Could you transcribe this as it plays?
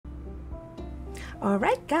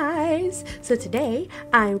Alright guys, so today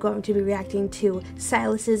I'm going to be reacting to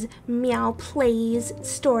Sylus's Meowplays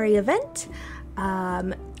story event.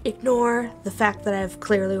 Ignore the fact that I've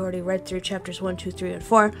clearly already read through chapters 1, 2, 3, and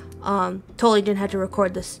 4. Totally didn't have to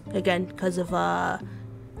record this again because of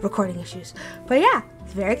recording issues. But yeah,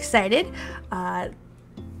 very excited. We're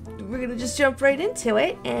gonna just jump right into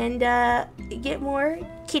it and get more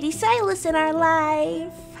Kitty Sylus in our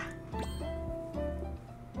life.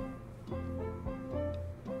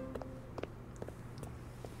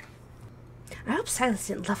 I hope Sylus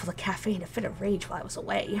didn't level the cafe in a fit of rage while I was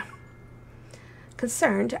away.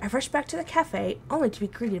 Concerned, I rushed back to the cafe, only to be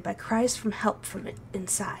greeted by cries for help from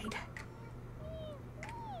inside.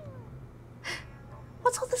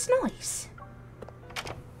 What's all this noise?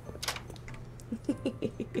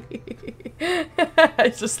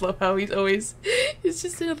 I just love how he's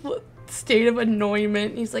just in a state of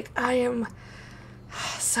annoyment. He's like, I am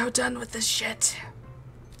so done with this shit.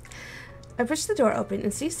 I push the door open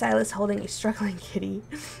and see Sylus holding a struggling kitty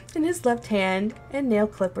in his left hand and nail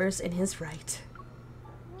clippers in his right.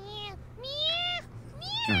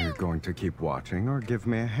 Are you going to keep watching or give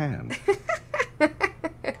me a hand?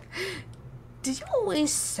 Do you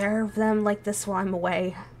always serve them like this while I'm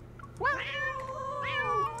away?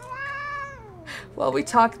 While we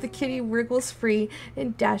talk, the kitty wriggles free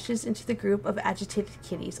and dashes into the group of agitated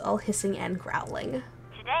kitties, all hissing and growling.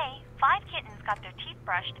 Today, 5 kittens got their teeth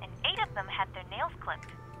brushed and 8 of them had their nails clipped.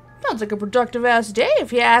 Sounds like a productive-ass day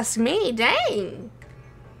if you ask me, dang.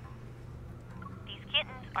 These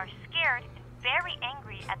kittens are scared and very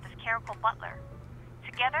angry at this clerical butler.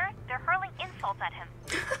 Together, they're hurling insults at him.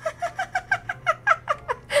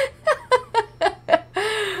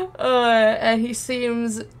 And he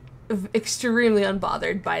seems extremely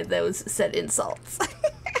unbothered by those said insults.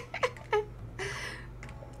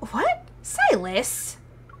 What? Sylus?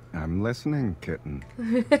 I'm listening, kitten.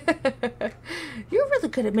 You're really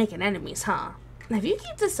good at making enemies, huh? If you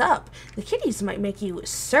keep this up, the kitties might make you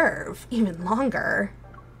serve even longer.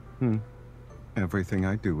 Everything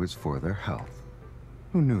I do is for their health.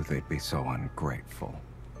 Who knew they'd be so ungrateful?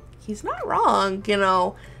 He's not wrong, you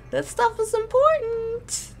know. That stuff is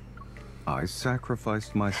important. I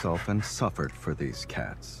sacrificed myself and suffered for these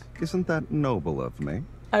cats. Isn't that noble of me?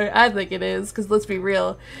 I think it is, because let's be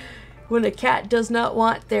real. When a cat does not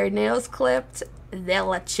want their nails clipped, they'll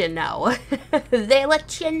let you know. They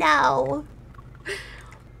let you know.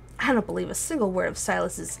 I don't believe a single word of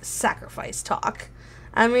Sylus's sacrifice talk.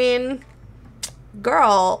 I mean,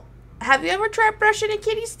 girl, have you ever tried brushing a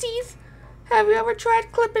kitty's teeth? Have you ever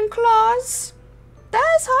tried clipping claws?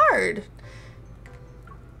 That is hard.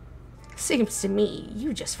 Seems to me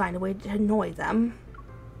you just find a way to annoy them.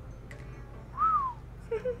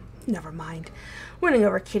 Never mind. Winning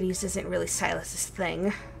over kitties isn't really Sylus's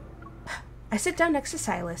thing. I sit down next to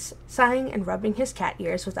Sylus, sighing and rubbing his cat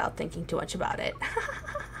ears without thinking too much about it.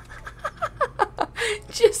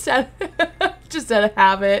 just out of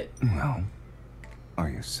habit. Well, are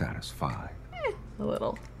you satisfied? A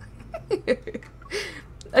little.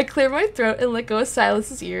 I clear my throat and let go of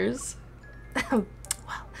Sylus's ears. Well,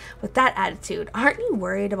 with that attitude, aren't you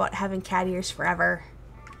worried about having cat ears forever?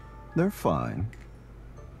 They're fine.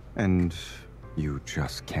 And you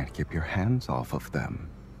just can't keep your hands off of them,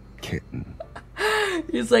 kitten.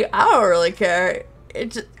 He's like, I don't really care.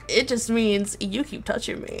 It just means you keep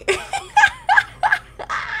touching me.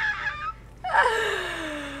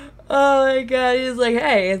 Oh my god, he's like,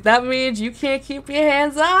 hey, if that means you can't keep your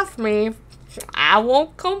hands off me, I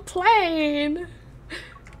won't complain.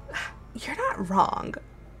 You're not wrong,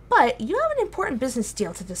 but you have an important business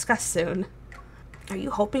deal to discuss soon. Are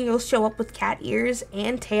you hoping you'll show up with cat ears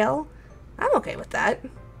and tail? I'm okay with that.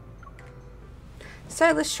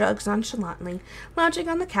 Sylus shrugs nonchalantly, lounging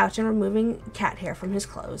on the couch and removing cat hair from his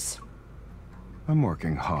clothes. I'm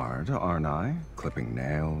working hard, aren't I? Clipping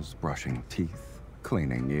nails, brushing teeth,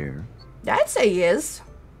 cleaning ears. I'd say he is.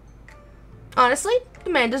 Honestly, the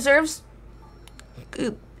man deserves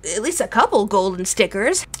at least a couple golden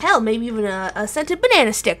stickers. Hell, maybe even a scented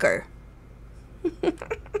banana sticker.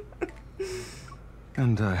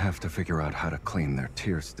 And I have to figure out how to clean their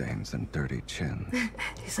tear stains and dirty chins.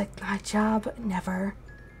 He's like, my job never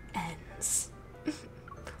ends.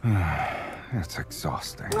 It's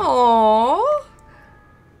exhausting. Aww.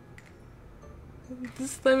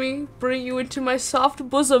 Just let me bring you into my soft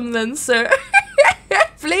bosom then, sir.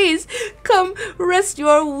 Please, come rest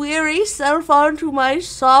your weary self onto my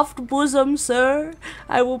soft bosom, sir.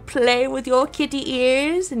 I will play with your kitty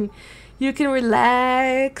ears and you can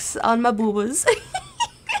relax on my boobas.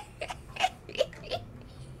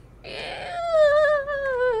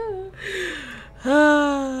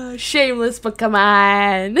 Shameless, but come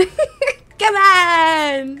on. Come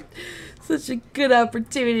on. Such a good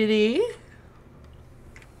opportunity.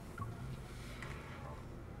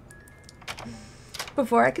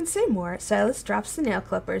 Before I can say more, Sylus drops the nail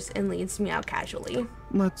clippers and leads me out casually.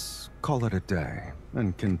 Let's call it a day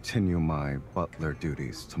and continue my butler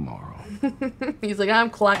duties tomorrow. He's like,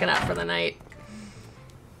 I'm clocking out for the night.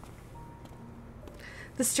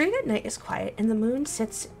 The street at night is quiet and the moon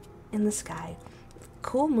sits in the sky.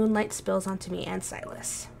 Cool moonlight spills onto me and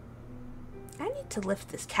Sylus. I need to lift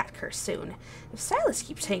this cat curse soon. If Sylus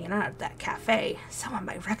keeps hanging out at that cafe, someone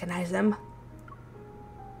might recognize him.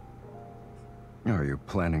 Are you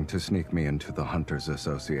planning to sneak me into the Hunters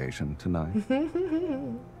Association tonight?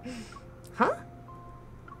 Huh?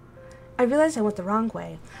 I realize I went the wrong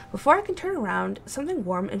way. Before I can turn around, something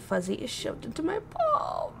warm and fuzzy is shoved into my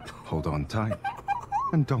palm. Hold on tight,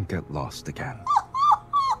 and don't get lost again.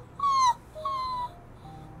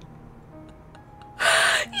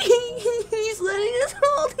 He's letting us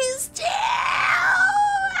hold his tail.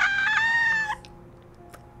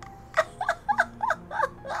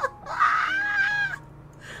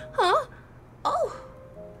 Huh? Oh.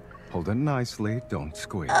 Hold it nicely, don't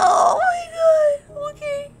squeeze. Oh my god.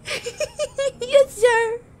 Okay. Yes,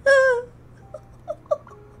 sir. Oh.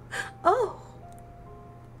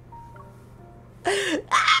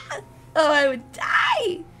 Oh, I would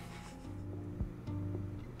die.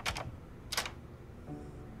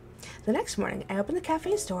 The next morning, I open the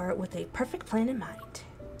cafe's door with a perfect plan in mind.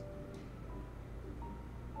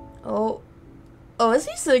 Oh, is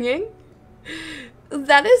he singing?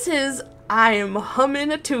 That is his I'm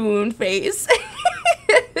humming a tune face.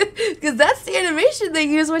 Because that's the animation they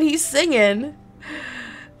use when he's singing.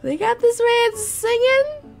 They got this man singing.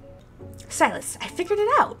 Sylus, I figured it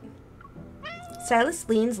out. Sylus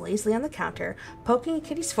leans lazily on the counter, poking a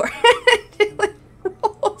kitty's forehead until it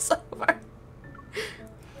rolls over.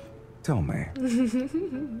 Tell me.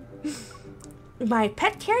 My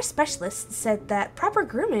pet care specialist said that proper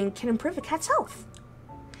grooming can improve a cat's health.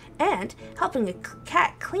 And helping a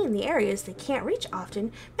cat clean the areas they can't reach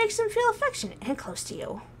often makes them feel affectionate and close to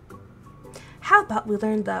you. How about we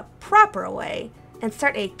learn the proper way and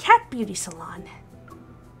start a cat beauty salon?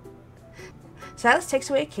 Sylus takes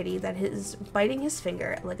away a kitty that is biting his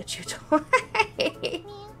finger like a chew toy.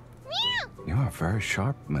 You are very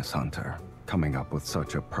sharp, Miss Hunter, coming up with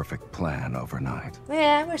such a perfect plan overnight.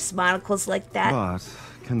 Yeah, we're smarticles like that. But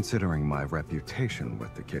considering my reputation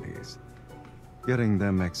with the kitties, getting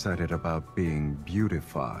them excited about being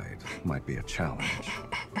beautified might be a challenge.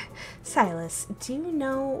 Sylus, do you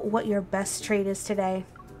know what your best trait is today?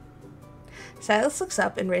 Sylus looks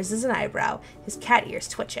up and raises an eyebrow, his cat ears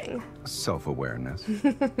twitching. Self-awareness.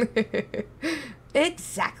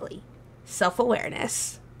 Exactly.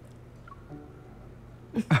 Self-awareness.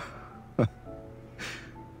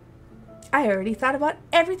 I already thought about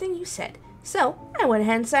everything you said, so I went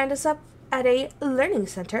ahead and signed us up at a learning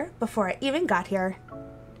center before I even got here.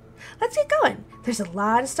 Let's get going. There's a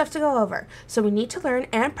lot of stuff to go over, so we need to learn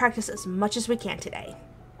and practice as much as we can today.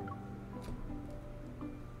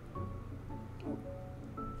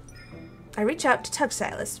 I reach out to tug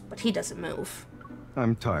Sylus, but he doesn't move.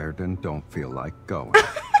 I'm tired and don't feel like going.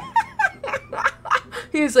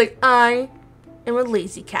 He's like, I am a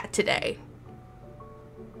lazy cat today.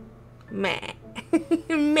 Meh.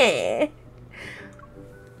 Meh.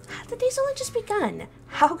 The day's only just begun.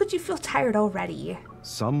 How could you feel tired already?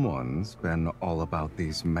 Someone's been all about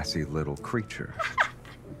these messy little creatures.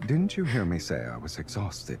 Didn't you hear me say I was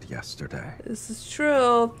exhausted yesterday? This is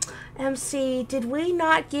true. MC, did we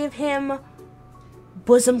not give him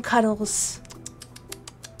bosom cuddles?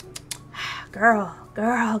 Girl.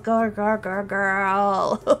 Like,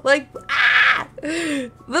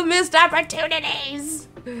 the missed opportunities.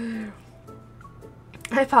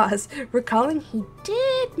 I pause, recalling he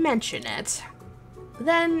did mention it.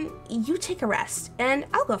 Then you take a rest, and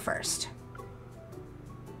I'll go first.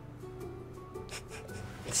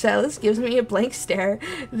 Sylus gives me a blank stare,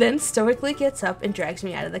 then stoically gets up and drags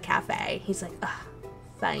me out of the cafe. He's like, ugh,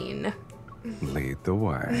 fine. Lead the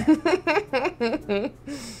way.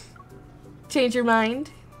 Change your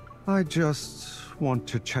mind? I just want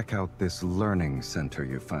to check out this learning center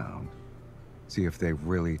you found. See if they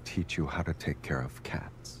really teach you how to take care of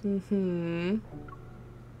cats. The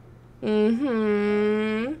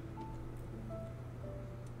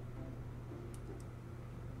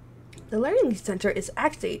Learning Center is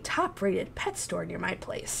actually a top-rated pet store near my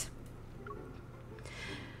place.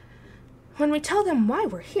 When we tell them why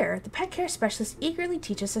we're here, the pet care specialist eagerly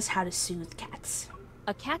teaches us how to soothe cats.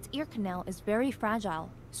 A cat's ear canal is very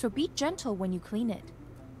fragile, so be gentle when you clean it.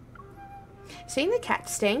 Seeing the cat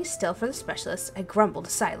staying still for the specialist, I grumbled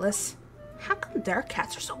to Sylus. How come their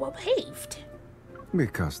cats are so well behaved?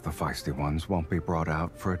 Because the feisty ones won't be brought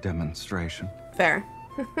out for a demonstration. Fair.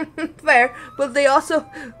 Fair. But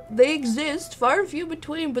they exist. Far and few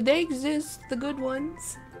between, but they exist. The good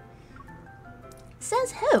ones.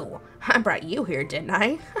 Says who? I brought you here, didn't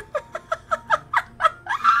I?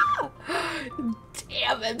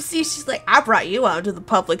 Damn, MC. She's like, I brought you out to the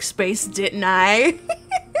public space, didn't I?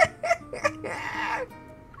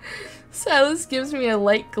 Sylus gives me a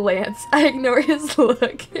light glance. I ignore his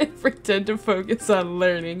look and pretend to focus on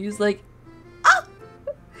learning. He's like, oh,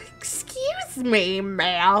 excuse me,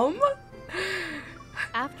 ma'am.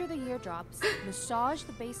 After the ear drops, massage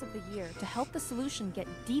the base of the ear to help the solution get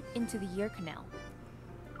deep into the ear canal.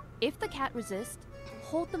 If the cat resists,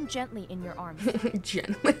 hold them gently in your arms.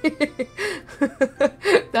 Gently.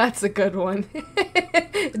 That's a good one.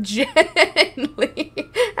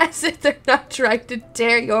 Gently. As if they're not trying to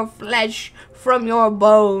tear your flesh from your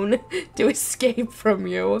bone to escape from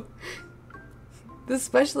you. The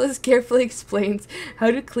specialist carefully explains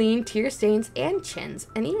how to clean tear stains and chins,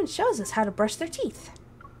 and even shows us how to brush their teeth.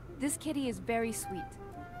 This kitty is very sweet.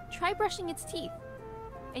 Try brushing its teeth,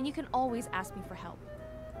 and you can always ask me for help.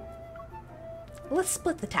 Let's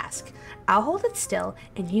split the task. I'll hold it still,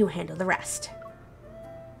 and you handle the rest.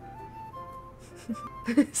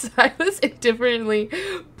 Sylus indifferently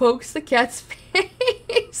pokes the cat's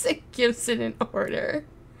face and gives it an order.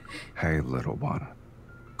 Hey, little one.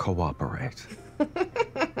 Cooperate.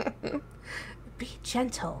 Be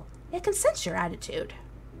gentle. It can sense your attitude.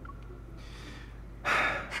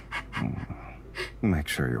 Make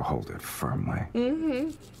sure you hold it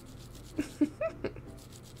firmly.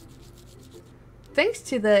 Thanks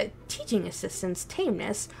to the teaching assistant's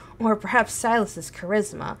tameness, or perhaps Sylus's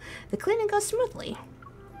charisma, the cleaning goes smoothly.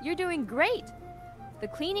 You're doing great! The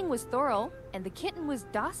cleaning was thorough, and the kitten was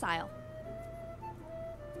docile.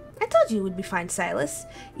 I told you it would be fine, Sylus.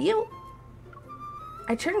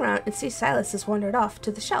 I turn around and see Sylus has wandered off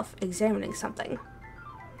to the shelf, examining something.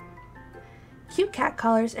 Cute cat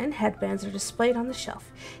collars and headbands are displayed on the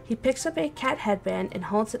shelf. He picks up a cat headband and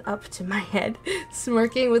holds it up to my head,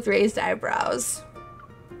 smirking with raised eyebrows.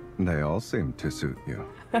 They all seem to suit you.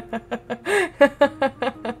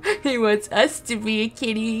 He wants us to be a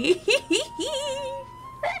kitty.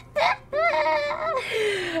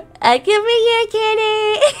 I can be your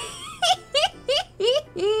kitty.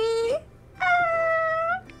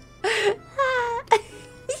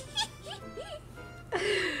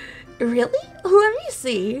 Really? Let me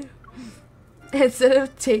see. Instead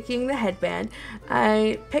of taking the headband,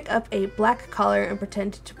 I pick up a black collar and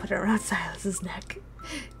pretend to put it around Sylus's neck.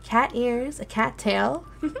 Cat ears, a cat tail,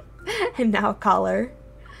 and now a collar.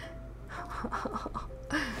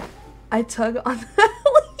 I tug on the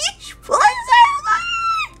leash.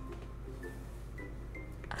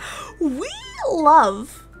 We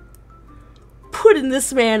love putting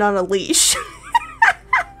this man on a leash.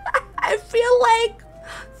 I feel like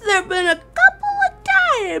there have been a couple of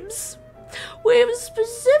times we've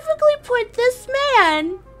specifically put this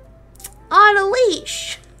man on a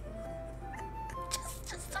leash.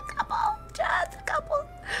 Just a couple.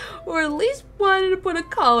 Or at least wanted to put a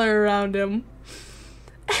collar around him.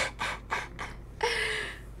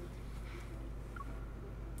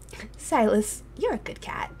 Sylus, you're a good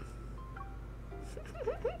cat.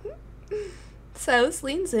 Sylus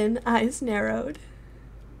leans in, eyes narrowed.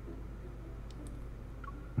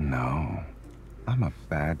 No, I'm a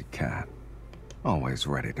bad cat. Always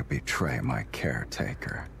ready to betray my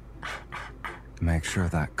caretaker. Make sure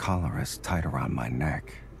that collar is tight around my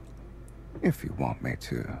neck. If you want me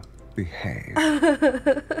to behave,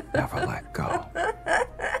 never let go.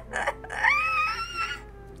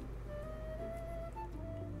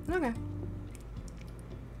 Okay.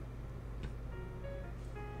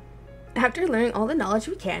 After learning all the knowledge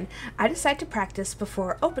we can, I decide to practice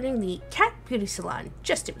before opening the cat beauty salon,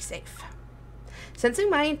 just to be safe. Sensing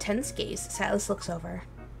my intense gaze, Sylus looks over.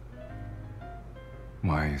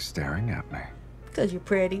 Why are you staring at me? Because you're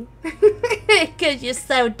pretty. Because you're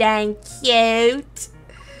so dang cute.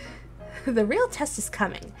 The real test is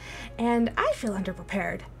coming, and I feel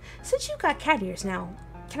underprepared. Since you've got cat ears now,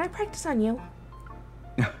 can I practice on you?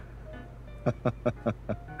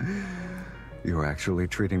 You're actually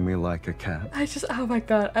treating me like a cat? Oh my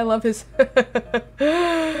god, I love his...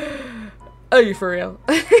 Are you for real?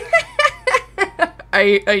 Are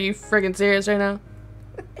you friggin' serious right now?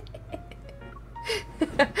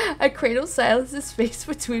 I cradle Sylus's face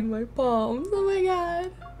between my palms. Oh my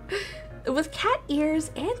god. With cat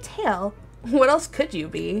ears and tail, what else could you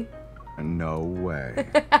be? No way.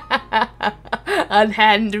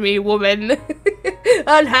 Unhand me, woman.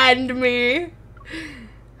 Unhand me.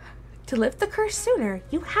 To lift the curse sooner,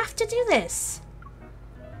 you have to do this.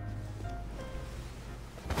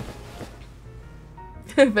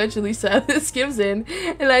 Eventually, Sylus gives in,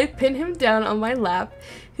 and I pin him down on my lap,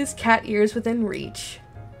 his cat ears within reach.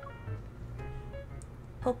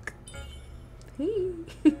 Poke.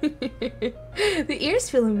 The ears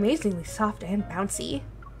feel amazingly soft and bouncy.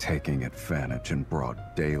 Taking advantage in broad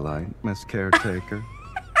daylight, Miss Caretaker.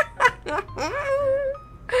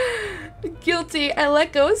 Guilty, I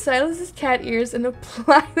let go of Silas's cat ears and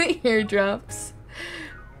apply the eardrops.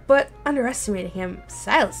 But underestimating him,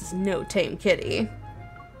 Sylus is no tame kitty.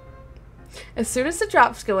 As soon as the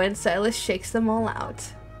drops go in, Sylus shakes them all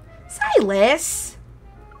out. Sylus!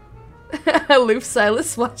 Aloof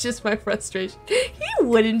Sylus watches my frustration. He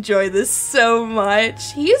would enjoy this so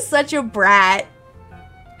much. He is such a brat.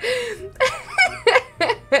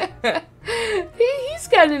 He's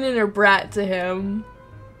got an inner brat to him.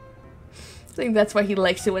 I think that's why he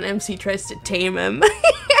likes it when MC tries to tame him.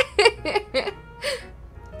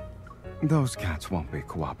 Those cats won't be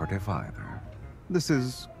cooperative either. This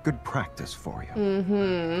is good practice for you.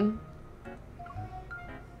 Mm-hmm.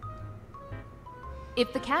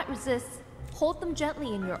 If the cat resists, hold them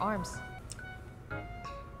gently in your arms.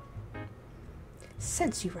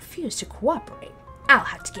 Since you refuse to cooperate, I'll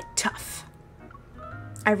have to get tough.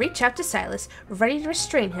 I reach out to Sylus, ready to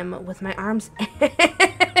restrain him with my arms and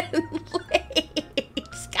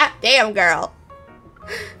legs. God damn, girl.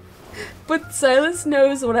 But Sylus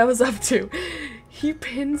knows what I was up to. He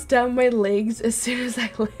pins down my legs as soon as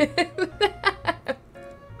I lift.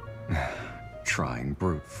 Trying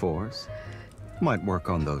brute force? Might work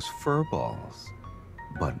on those fur balls,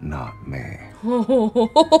 but not me.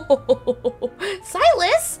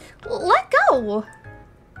 Sylus, let go.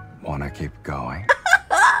 Wanna keep going?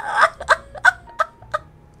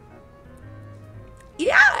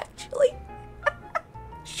 Yeah, actually.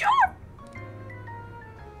 Sure.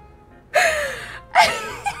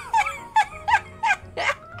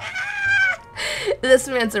 This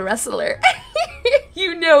man's a wrestler.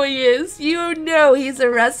 You know he is. You know he's a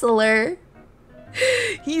wrestler.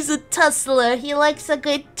 He's a tussler. He likes a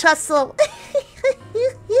good tussle.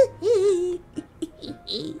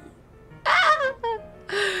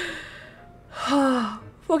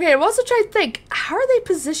 Okay, I'm also trying to think, how are they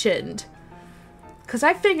positioned? Because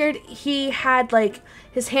I figured he had, like,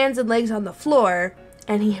 his hands and legs on the floor,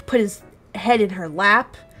 and he put his head in her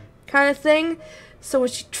lap, kind of thing. So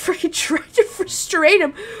was she freaking trying to frustrate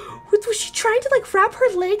him? Was she trying to, like, wrap her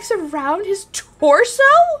legs around his torso?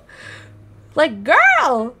 Like,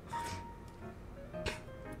 girl!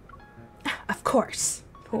 Of course.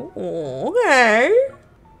 Okay.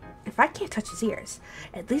 If I can't touch his ears,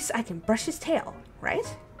 at least I can brush his tail,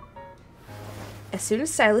 right? As soon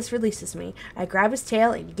as Sylus releases me, I grab his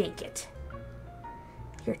tail and yank it.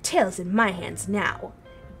 Your tail's in my hands now.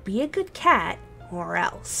 Be a good cat, or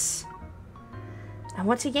else. I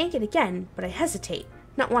want to yank it again, but I hesitate,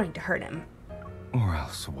 not wanting to hurt him. Or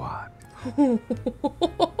else what?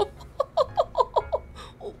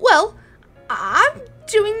 Well, I'm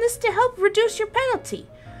doing this to help reduce your penalty.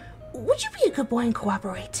 Would you be a good boy and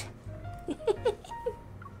cooperate?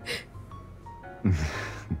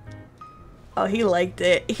 Oh, he liked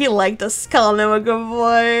it. He liked us calling him a good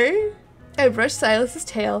boy. I brushed Silas's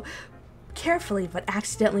tail carefully, but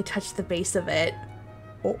accidentally touched the base of it.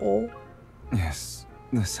 Uh-oh. Yes,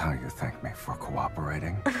 this how you thank me for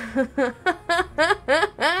cooperating.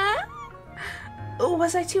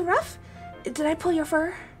 Was I too rough? Did I pull your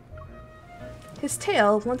fur? His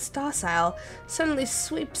tail, once docile, suddenly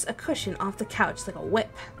sweeps a cushion off the couch like a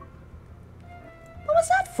whip. What was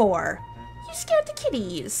that for? You scared the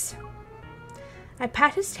kitties. I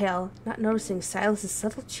pat his tail, not noticing Silas's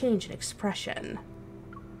subtle change in expression.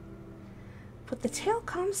 But the tail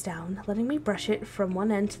calms down, letting me brush it from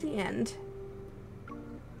one end to the end.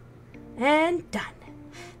 And done.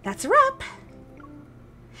 That's a wrap.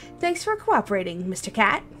 Thanks for cooperating, Mr.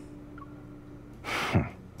 Cat.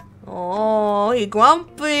 Oh, he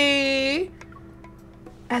grumpy.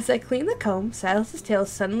 As I clean the comb, Silas's tail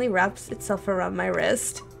suddenly wraps itself around my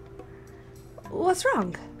wrist. What's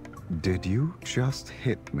wrong? Did you just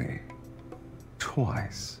hit me?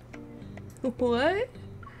 Twice. What?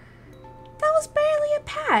 That was barely a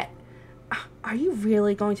pat. Are you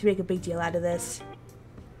really going to make a big deal out of this?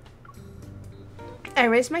 I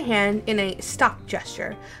raise my hand in a stop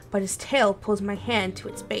gesture, but his tail pulls my hand to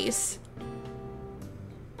its base.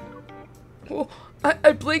 Oh,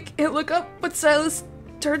 I blink and look up, but Sylus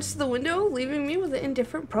turns to the window, leaving me with an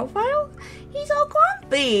indifferent profile. He's all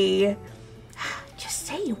grumpy. Just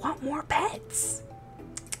say you want more pets.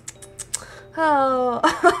 Oh.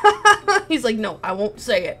 He's like, no, I won't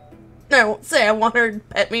say it. I won't say I want her to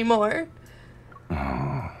pet me more.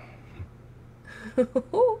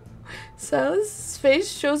 Sylus'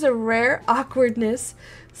 face shows a rare awkwardness,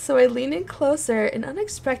 so I lean in closer and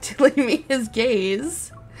unexpectedly meet his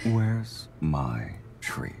gaze. Where's my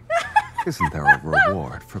treat? Isn't there a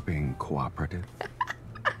reward for being cooperative?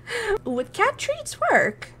 Would cat treats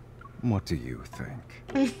work? What do you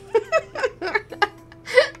think?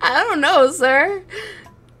 I don't know, sir.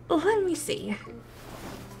 Let me see.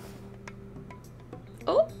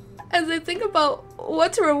 Oh, as I think about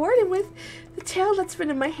what to reward him with, the tail that's been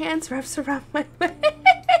in my hands wraps around my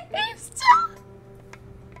waist.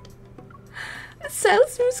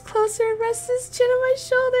 Sylus moves closer and rests his chin on my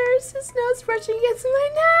shoulders, his nose brushing against my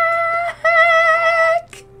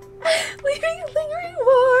neck, leaving a lingering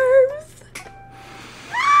warmth.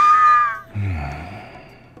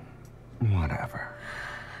 Whatever.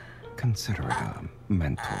 Consider it a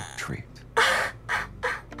mental treat.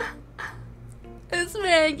 This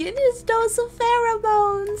man getting his dose of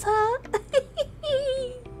pheromones, huh?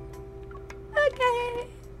 Okay.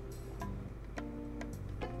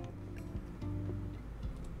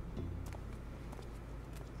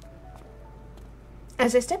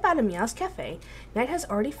 As I step out of Meow's cafe, night has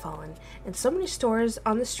already fallen, and so many stores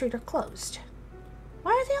on the street are closed.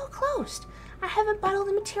 Why are they all closed? I haven't bought all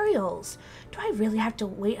the materials. Do I really have to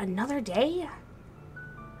wait another day?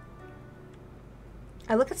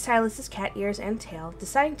 I look at Sylus's cat ears and tail,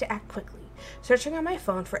 deciding to act quickly, searching on my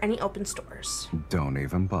phone for any open stores. Don't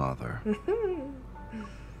even bother.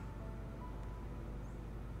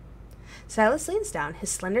 Sylus leans down, his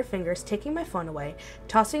slender fingers taking my phone away,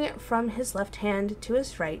 tossing it from his left hand to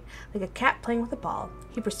his right, like a cat playing with a ball.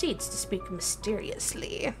 He proceeds to speak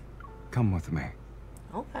mysteriously. Come with me.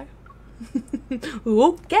 Okay.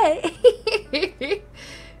 Okay.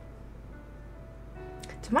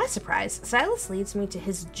 To my surprise, Sylus leads me to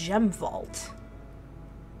his gem vault.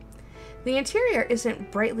 The interior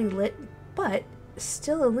isn't brightly lit, but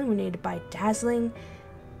still illuminated by dazzling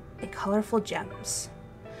and colorful gems.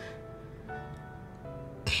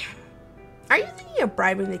 Are you thinking of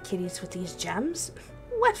bribing the kitties with these gems?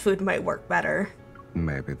 Wet food might work better.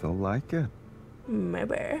 Maybe they'll like it.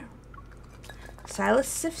 Maybe. Sylus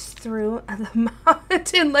sifts through the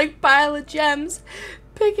mountain-like pile of gems,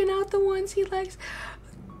 picking out the ones he likes.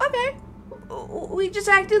 Okay. We just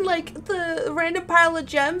acted like the random pile of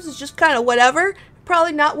gems is just kind of whatever.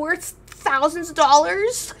 Probably not worth thousands of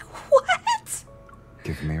dollars. What?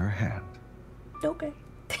 Give me your hand. Okay.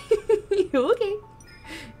 Okay.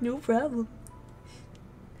 No problem.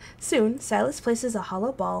 Soon, Sylus places a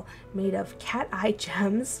hollow ball made of cat eye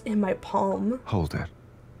gems in my palm. Hold it.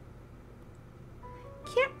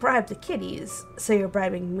 Can't bribe the kitties, so you're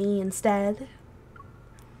bribing me instead.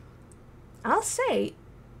 I'll say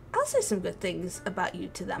some good things about you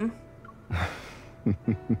to them.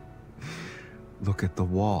 Look at the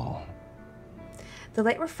wall. The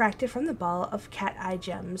light refracted from the ball of cat eye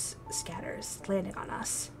gems scatters, landing on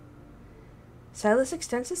us. Sylus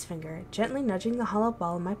extends his finger, gently nudging the hollow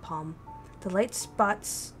ball in my palm, the light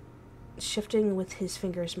spots shifting with his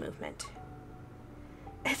finger's movement.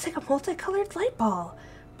 It's like a multicolored light ball,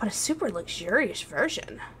 but a super luxurious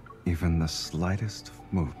version. Even the slightest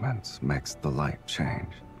movement makes the light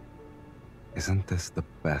change. Isn't this the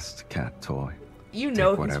best cat toy? You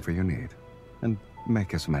know, take whatever you need, and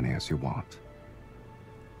make as many as you want.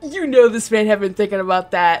 You know this man had been thinking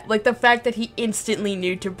about that. Like, the fact that he instantly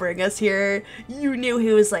knew to bring us here. You knew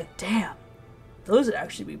he was like, damn, those would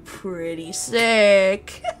actually be pretty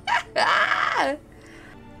sick.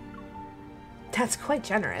 That's quite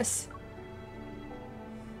generous.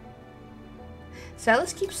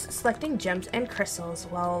 Sylus keeps selecting gems and crystals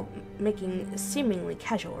while making seemingly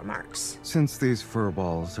casual remarks. Since these fur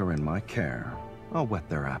balls are in my care, I'll whet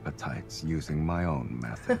their appetites using my own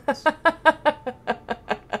methods.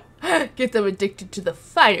 Get them addicted to the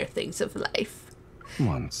finer things of life.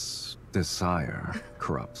 Once desire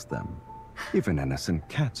corrupts them, even innocent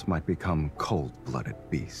cats might become cold-blooded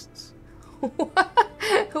beasts.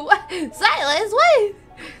 What? Sylus, what?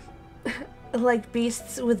 Like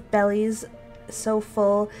beasts with bellies so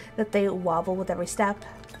full that they wobble with every step?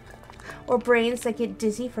 Or brains that get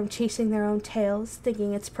dizzy from chasing their own tails,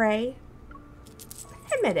 thinking it's prey?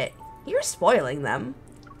 Admit it, you're spoiling them.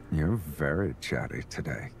 You're very chatty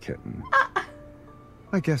today, kitten.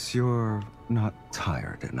 I guess you're not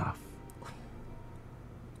tired enough.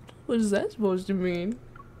 What is that supposed to mean?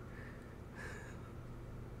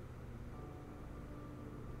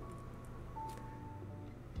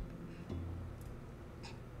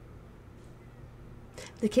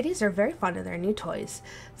 The kitties are very fond of their new toys,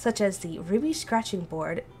 such as the ruby scratching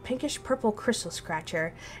board, pinkish purple crystal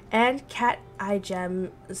scratcher, and cat eye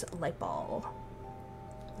gems light ball.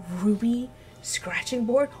 Ruby scratching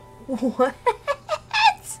board? What?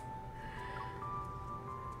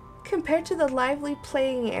 Compared to the lively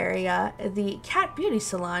playing area, the cat beauty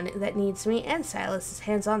salon that needs me and Silas's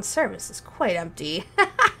hands-on service is quite empty.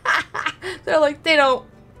 They're like, they don't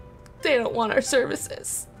want our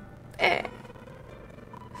services. Eh.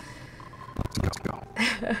 Let's go.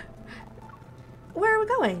 Where are we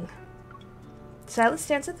going? Silas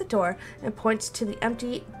stands at the door and points to the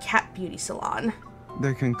empty cat beauty salon.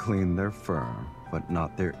 They can clean their fur, but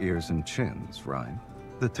not their ears and chins, right?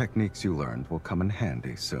 The techniques you learned will come in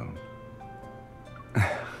handy soon.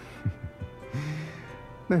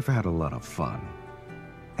 They've had a lot of fun.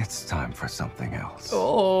 It's time for something else.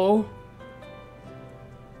 Oh.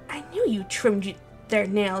 I knew you trimmed their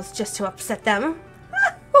nails just to upset them.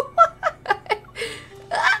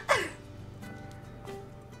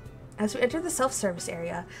 As we enter the self-service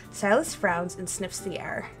area, Silas frowns and sniffs the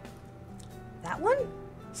air. That one?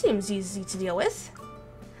 Seems easy to deal with.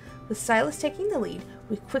 With Silas taking the lead,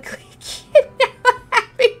 we quickly kidnap a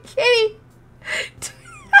happy kitty.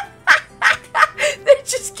 They're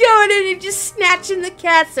just going in and just snatching the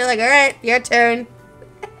cats. They're like, all right, your turn.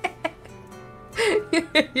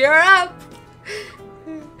 You're up.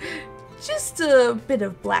 Just a bit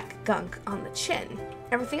of black gunk on the chin.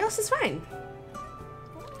 Everything else is fine.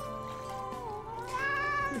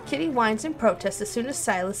 The kitty whines and protests as soon as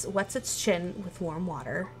Silas wets its chin with warm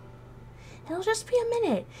water. It'll just be a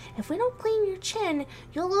minute. If we don't clean your chin,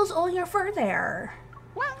 you'll lose all your fur there.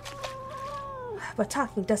 But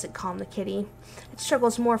talking doesn't calm the kitty. It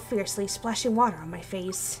struggles more fiercely, splashing water on my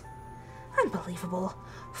face. Unbelievable.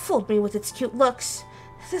 Fooled me with its cute looks.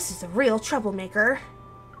 This is a real troublemaker.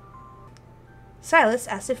 Silas,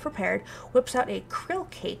 as if prepared, whips out a krill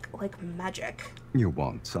cake like magic. You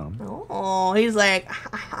want some? Oh, he's like,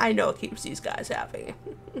 I know what keeps these guys happy.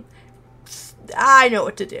 I know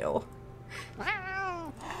what to do.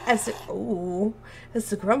 As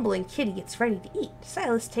the grumbling kitty gets ready to eat,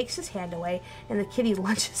 Silas takes his hand away and the kitty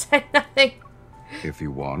lunges at nothing. If you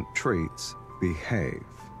want treats, behave.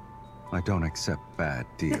 I don't accept bad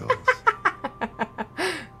deals.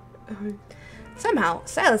 Somehow,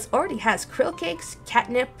 Silas already has krill cakes,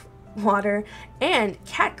 catnip, water, and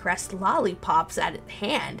catgrass lollipops at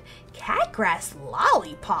hand. Catgrass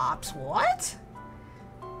lollipops? What?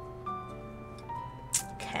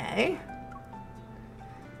 Okay.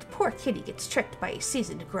 The poor kitty gets tricked by a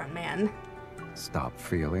seasoned grown man. Stop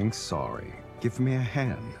feeling sorry. Give me a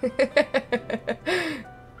hand.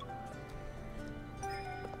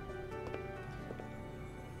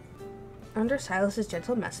 Under Silas's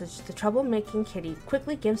gentle message, the troublemaking kitty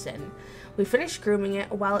quickly gives in. We finish grooming it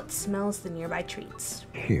while it smells the nearby treats.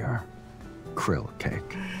 Here. Krill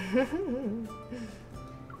cake.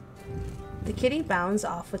 The kitty bounds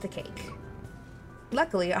off with the cake.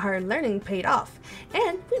 Luckily, our learning paid off,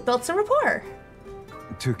 and we built some rapport.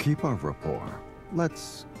 To keep our rapport,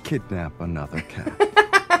 let's kidnap another cat.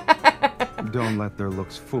 Don't let their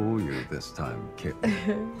looks fool you this time,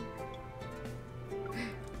 kitten.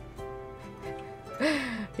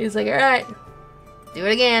 He's like, all right, do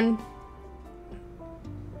it again.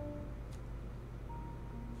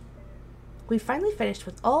 We finally finished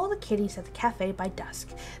with all the kitties at the cafe by dusk.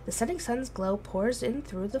 The setting sun's glow pours in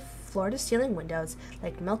through the floor-to-ceiling windows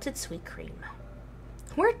like melted sweet cream.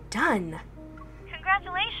 We're done.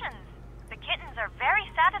 Congratulations! The kittens are very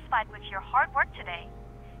satisfied with your hard work today.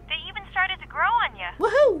 They even started to grow on you.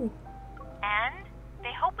 Woohoo! And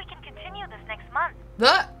they hope we can continue this next month.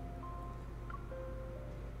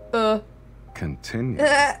 Continue.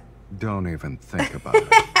 Don't even think about it.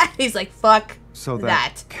 He's like, fuck So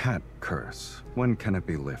that cat curse, when can it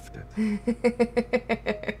be lifted?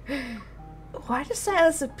 Why does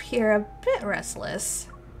Silas appear a bit restless?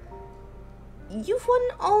 You've won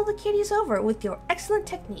all the kitties over with your excellent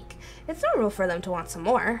technique. It's normal for them to want some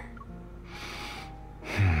more.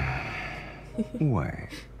 Wait.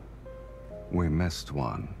 We missed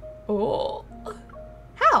one. Oh.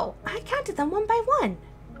 How? I counted them one by one.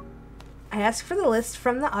 I asked for the list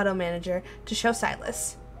from the auto manager to show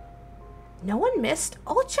Silas. No one missed,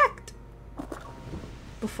 all checked.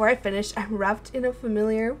 Before I finish, I'm wrapped in a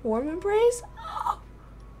familiar warm embrace. Oh.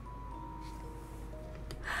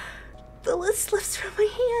 The list slips from my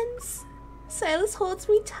hands. Silas holds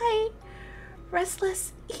me tight.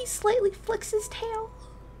 Restless, he slightly flicks his tail.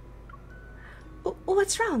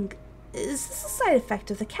 What's wrong? Is this a side effect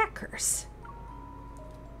of the cat curse?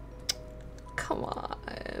 Come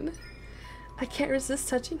on. I can't resist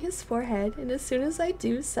touching his forehead, and as soon as I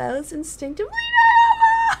do, Sylus instinctively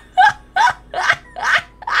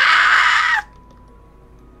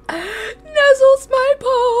nuzzles my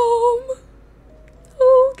palm.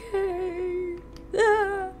 Okay.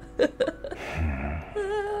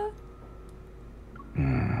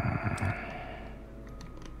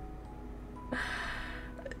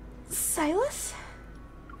 Sylus?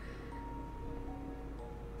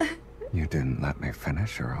 You didn't let me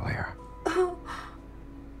finish earlier. Oh,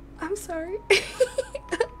 I'm sorry.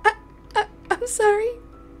 I'm sorry.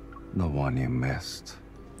 The one you missed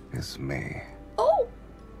is me. Oh.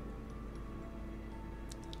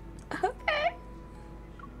 Okay.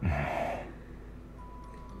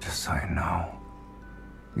 Just so you know,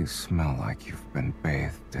 you smell like you've been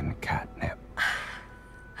bathed in catnip.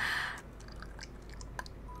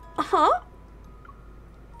 Uh-huh.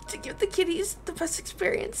 To give the kitties the best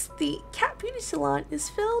experience, the cat beauty salon is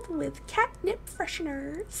filled with catnip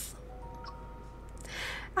fresheners.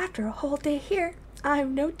 After a whole day here,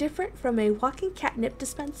 I'm no different from a walking catnip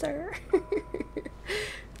dispenser.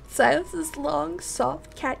 Sylus's long,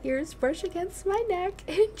 soft cat ears brush against my neck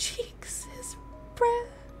and cheeks his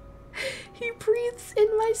breath. He breathes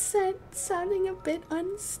in my scent, sounding a bit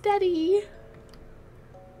unsteady.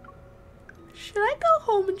 Should I go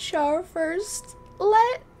home and shower first?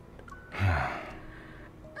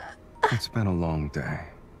 It's been a long day.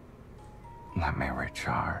 Let me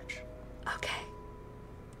recharge. Okay.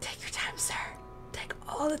 Take your time, sir. Take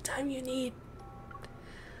all the time you need.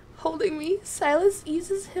 Holding me, Sylus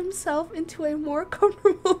eases himself into a more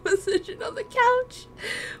comfortable position on the couch,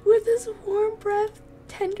 with his warm breath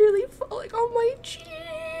tenderly falling on my cheek.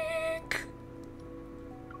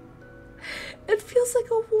 It feels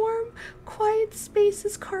like a warm, quiet space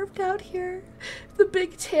is carved out here. The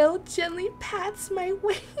big tail gently pats my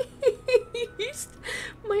waist.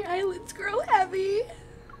 My eyelids grow heavy.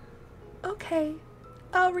 Okay,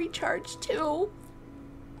 I'll recharge too.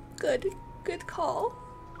 Good call.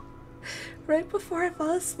 Right before I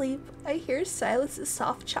fall asleep, I hear Sylus's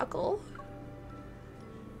soft chuckle.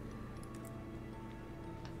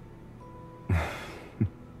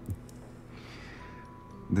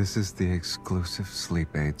 This is the exclusive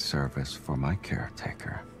sleep aid service for my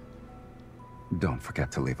caretaker. Don't forget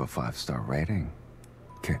to leave a 5-star rating,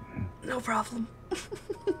 kitten. No problem.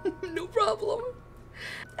 No problem.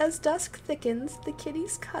 As dusk thickens, the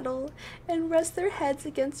kitties cuddle and rest their heads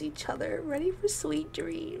against each other, ready for sweet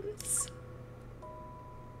dreams.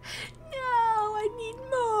 No, I need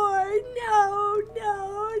more. No.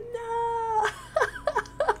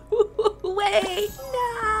 Wait,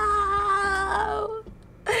 no.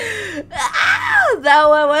 Ah, that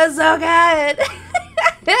one was so good.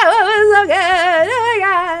 That one was so good. Oh my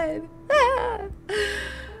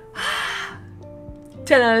god.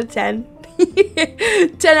 10 out of 10.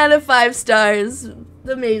 10 out of 5 stars.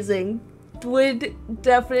 Amazing. Would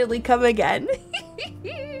definitely come again.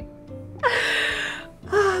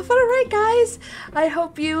 But alright guys, I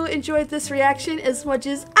hope you enjoyed this reaction as much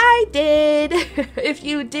as I did. If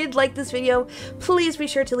you did like this video, please be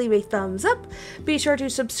sure to leave a thumbs up. Be sure to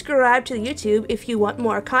subscribe to the YouTube if you want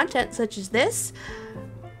more content such as this.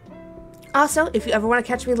 Also, if you ever want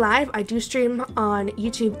to catch me live, I do stream on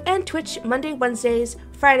YouTube and Twitch Monday, Wednesdays,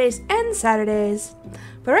 Fridays, and Saturdays.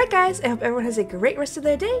 But alright guys, I hope everyone has a great rest of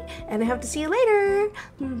their day, and I hope to see you later.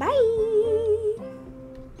 Bye!